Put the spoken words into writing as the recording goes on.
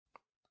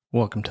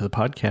Welcome to the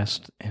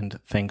podcast, and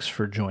thanks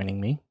for joining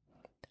me.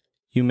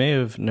 You may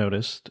have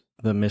noticed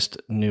the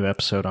missed new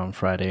episode on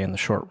Friday and the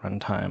short run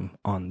time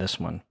on this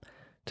one.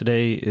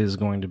 Today is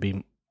going to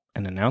be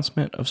an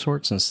announcement of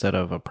sorts instead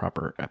of a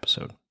proper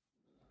episode.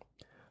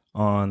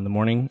 On the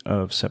morning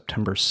of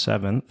September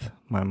 7th,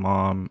 my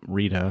mom,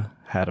 Rita,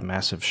 had a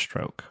massive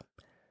stroke.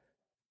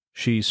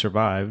 She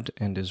survived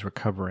and is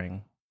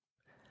recovering.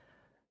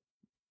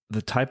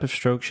 The type of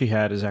stroke she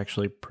had is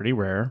actually pretty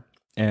rare,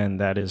 and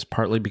that is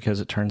partly because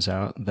it turns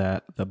out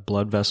that the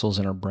blood vessels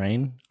in her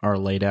brain are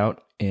laid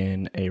out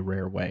in a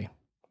rare way.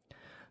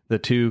 The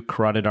two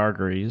carotid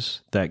arteries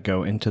that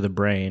go into the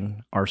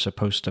brain are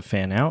supposed to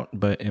fan out,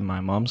 but in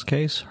my mom's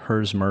case,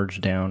 hers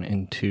merged down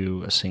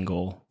into a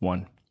single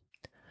one.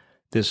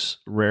 This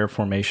rare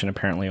formation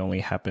apparently only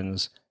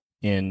happens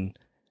in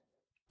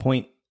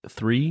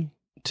 0.3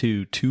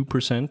 to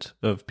 2%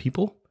 of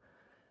people.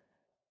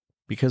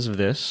 Because of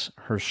this,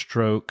 her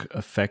stroke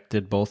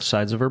affected both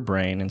sides of her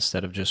brain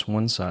instead of just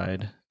one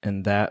side,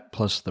 and that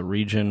plus the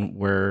region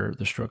where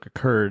the stroke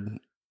occurred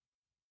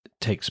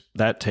takes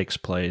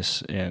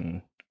place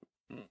in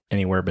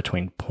anywhere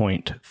between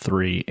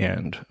 0.3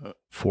 and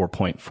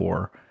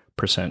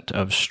 4.4%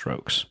 of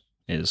strokes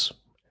is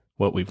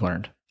what we've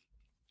learned.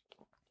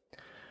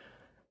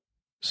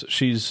 So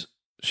she's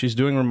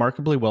doing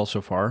remarkably well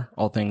so far,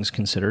 all things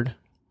considered.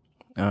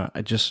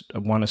 I just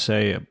want to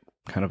say a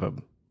kind of a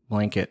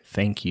blanket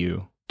thank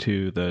you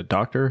to the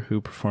doctor who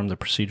performed the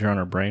procedure on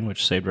her brain,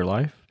 which saved her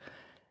life,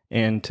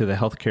 and to the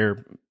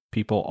healthcare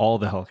people, all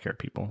the healthcare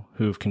people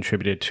who've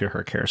contributed to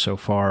her care so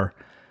far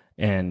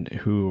and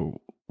who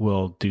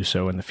will do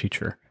so in the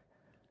future.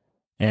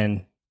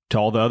 And to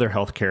all the other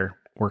healthcare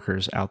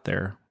workers out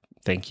there,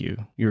 thank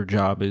you. Your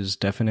job is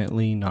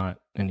definitely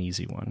not an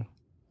easy one.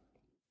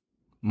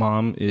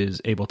 Mom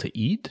is able to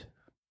eat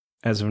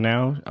as of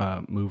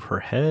now, move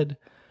her head,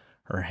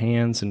 her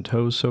hands and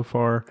toes so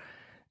far.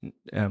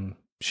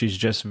 She's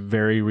just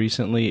very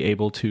recently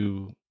able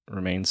to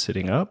remain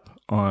sitting up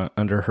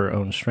under her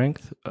own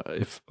strength,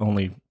 if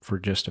only for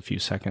just a few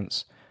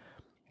seconds.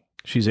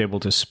 She's able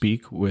to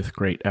speak with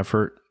great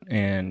effort,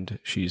 and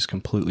she's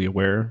completely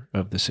aware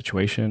of the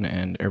situation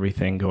and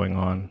everything going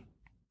on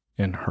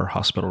in her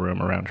hospital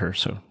room around her.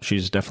 So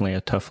she's definitely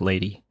a tough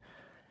lady.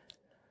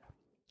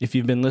 If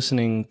you've been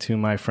listening to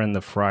my friend the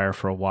Friar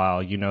for a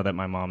while, you know that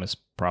my mom is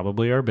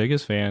probably our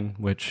biggest fan,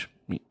 which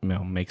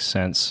makes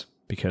sense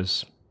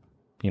because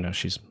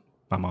she's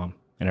my mom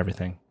and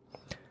everything.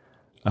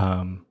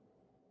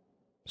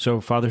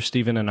 So Father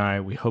Stephen and I,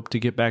 we hope to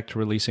get back to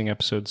releasing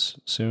episodes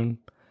soon.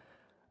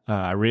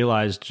 I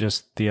realized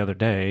just the other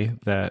day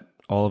that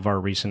all of our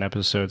recent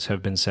episodes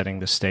have been setting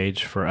the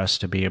stage for us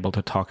to be able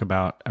to talk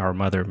about our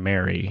mother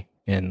Mary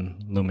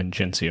in Lumen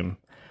Gentium.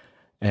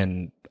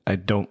 And I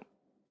don't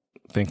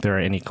think there are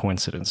any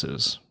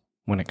coincidences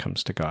when it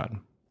comes to God.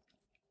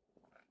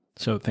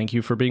 So thank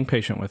you for being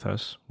patient with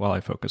us while I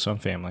focus on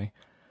family.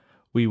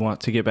 We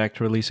want to get back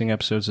to releasing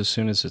episodes as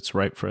soon as it's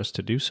right for us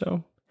to do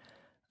so.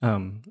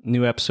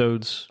 New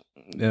episodes,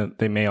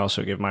 they may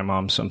also give my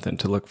mom something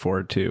to look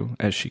forward to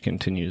as she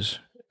continues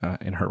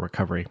in her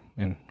recovery.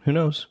 And who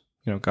knows,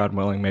 God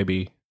willing,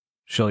 maybe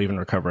she'll even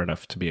recover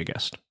enough to be a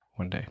guest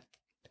one day.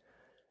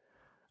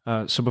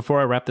 So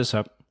before I wrap this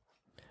up,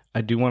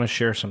 I do want to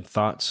share some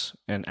thoughts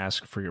and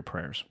ask for your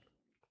prayers.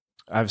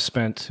 I've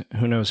spent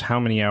who knows how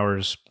many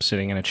hours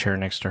sitting in a chair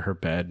next to her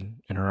bed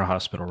in her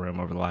hospital room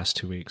over the last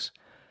 2 weeks.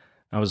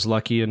 I was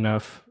lucky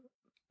enough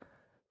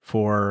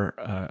for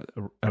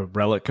a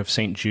relic of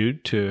St.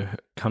 Jude to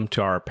come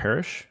to our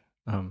parish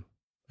a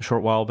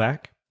short while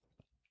back,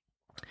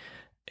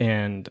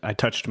 and I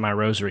touched my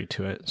rosary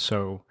to it.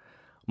 So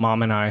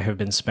Mom and I have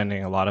been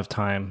spending a lot of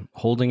time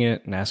holding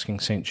it and asking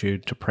St.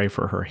 Jude to pray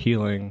for her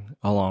healing,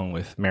 along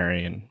with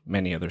Mary and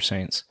many other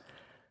saints.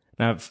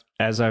 Now,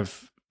 as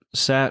I've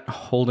sat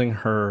holding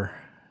her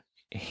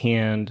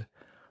hand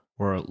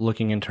or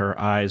looking into her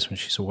eyes when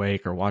she's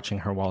awake or watching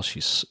her while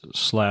she's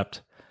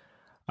slept,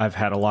 I've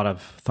had a lot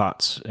of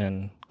thoughts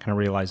and kind of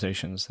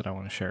realizations that I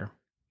want to share.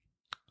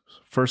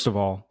 First of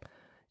all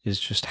is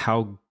just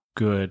how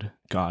good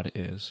God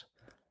is.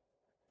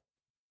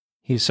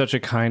 He's such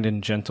a kind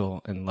and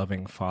gentle and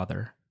loving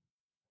Father.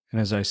 And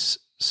as I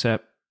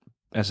sit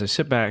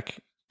back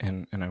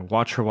and I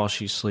watch her while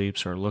she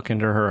sleeps or look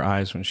into her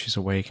eyes when she's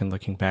awake and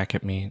looking back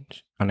at me,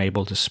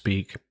 unable to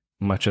speak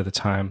much of the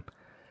time,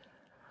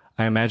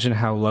 I imagine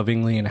how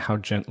lovingly and how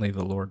gently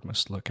the Lord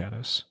must look at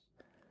us.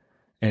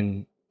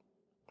 And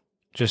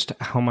just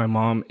how my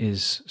mom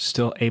is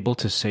still able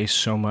to say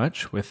so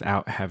much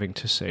without having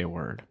to say a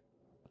word.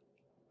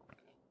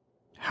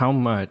 How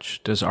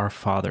much does our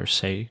Father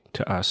say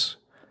to us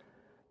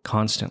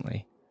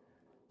constantly,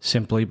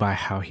 simply by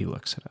how he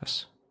looks at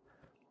us?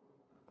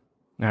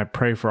 And I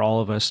pray for all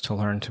of us to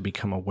learn to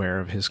become aware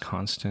of his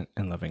constant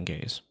and loving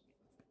gaze.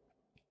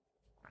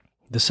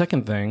 The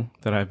second thing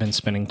that I've been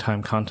spending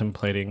time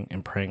contemplating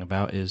and praying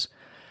about is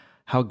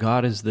how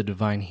God is the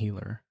divine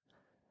healer.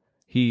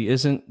 He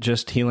isn't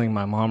just healing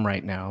my mom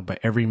right now, but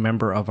every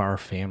member of our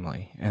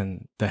family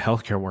and the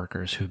healthcare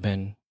workers who've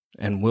been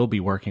and will be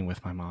working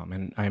with my mom.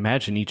 And I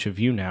imagine each of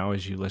you now,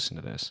 as you listen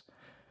to this,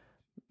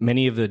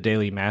 many of the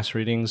daily Mass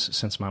readings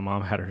since my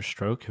mom had her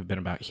stroke have been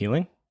about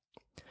healing.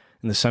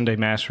 And the Sunday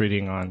Mass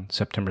reading on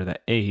September the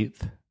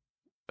 8th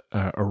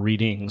are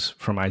readings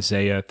from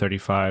Isaiah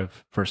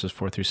 35, verses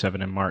 4 through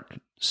 7, and Mark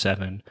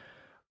 7,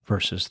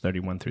 verses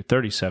 31 through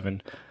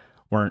 37,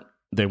 were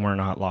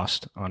not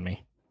lost on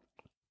me.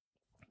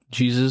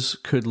 Jesus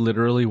could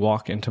literally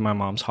walk into my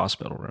mom's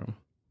hospital room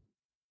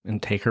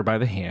and take her by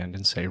the hand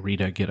and say,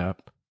 "Rita, get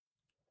up."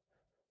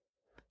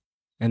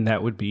 And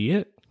that would be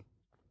it.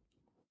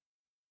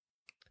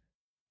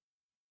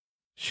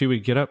 She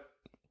would get up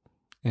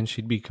and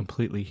she'd be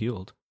completely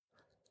healed.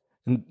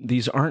 And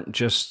these aren't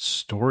just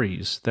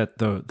stories that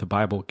the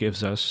Bible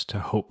gives us to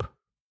hope,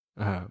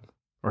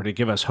 or to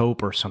give us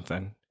hope or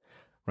something,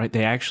 right?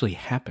 They actually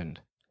happened.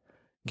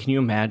 Can you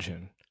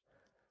imagine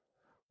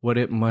what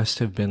it must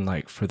have been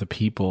like for the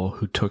people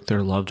who took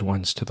their loved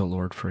ones to the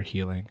Lord for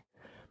healing?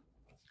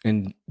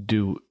 And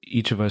do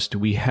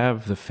we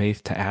have the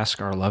faith to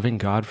ask our loving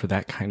God for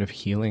that kind of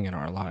healing in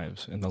our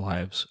lives, in the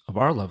lives of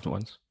our loved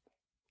ones?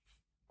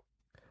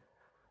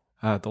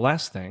 The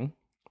last thing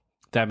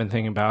that I've been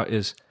thinking about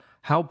is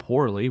how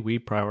poorly we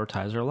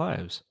prioritize our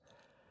lives.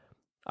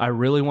 I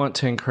really want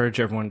to encourage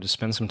everyone to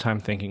spend some time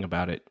thinking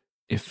about it.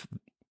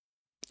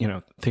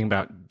 Think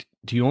about,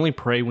 do you only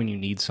pray when you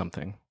need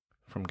something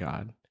from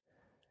God?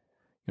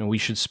 We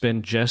should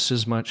spend just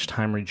as much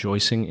time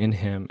rejoicing in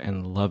Him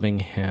and loving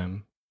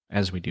Him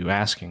as we do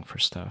asking for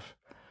stuff.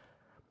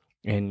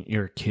 And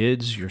your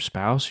kids, your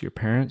spouse, your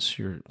parents,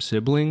 your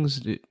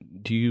siblings,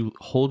 do you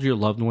hold your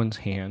loved one's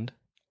hand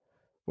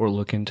or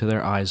look into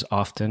their eyes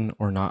often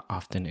or not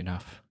often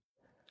enough?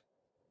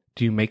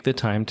 Do you make the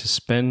time to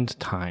spend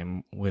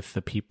time with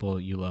the people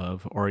you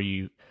love, or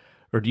do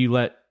you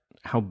let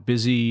how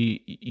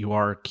busy you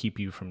are keep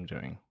you from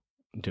doing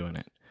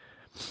it?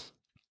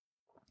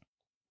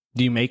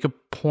 Do you make a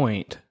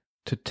point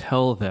to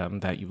tell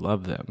them that you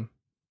love them?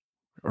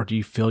 Or do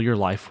you fill your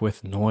life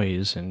with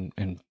noise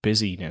and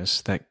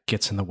busyness that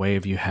gets in the way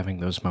of you having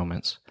those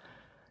moments?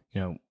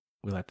 We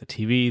let the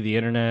TV, the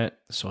internet,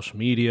 social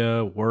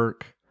media,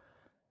 work.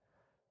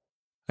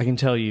 I can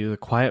tell you the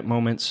quiet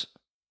moments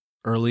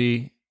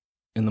early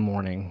in the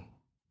morning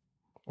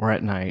or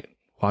at night,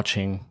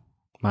 watching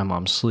my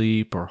mom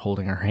sleep or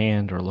holding her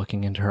hand or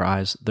looking into her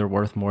eyes, they're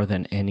worth more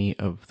than any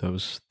of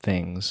those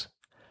things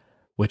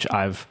which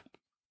I've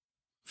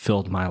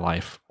filled my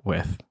life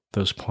with,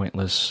 those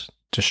pointless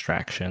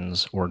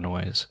distractions or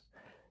noise.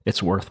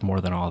 It's worth more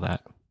than all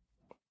that.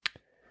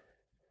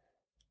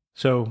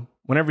 So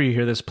whenever you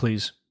hear this,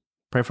 please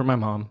pray for my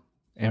mom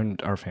and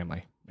our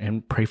family,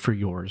 and pray for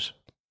yours,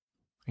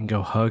 and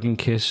go hug and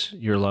kiss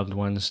your loved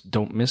ones.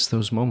 Don't miss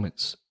those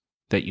moments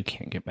that you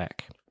can't get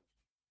back.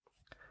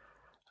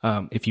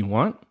 If you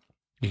want,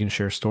 you can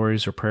share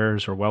stories or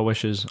prayers or well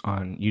wishes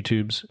on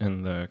YouTube's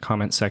in the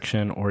comment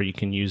section, or you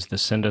can use the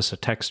send us a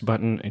text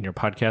button in your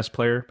podcast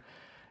player.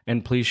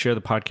 And please share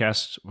the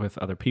podcast with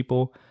other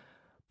people.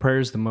 Prayer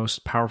is the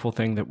most powerful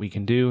thing that we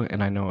can do,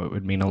 and I know it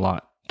would mean a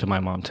lot to my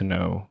mom to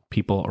know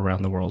people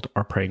around the world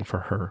are praying for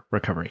her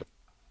recovery.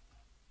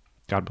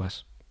 God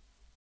bless.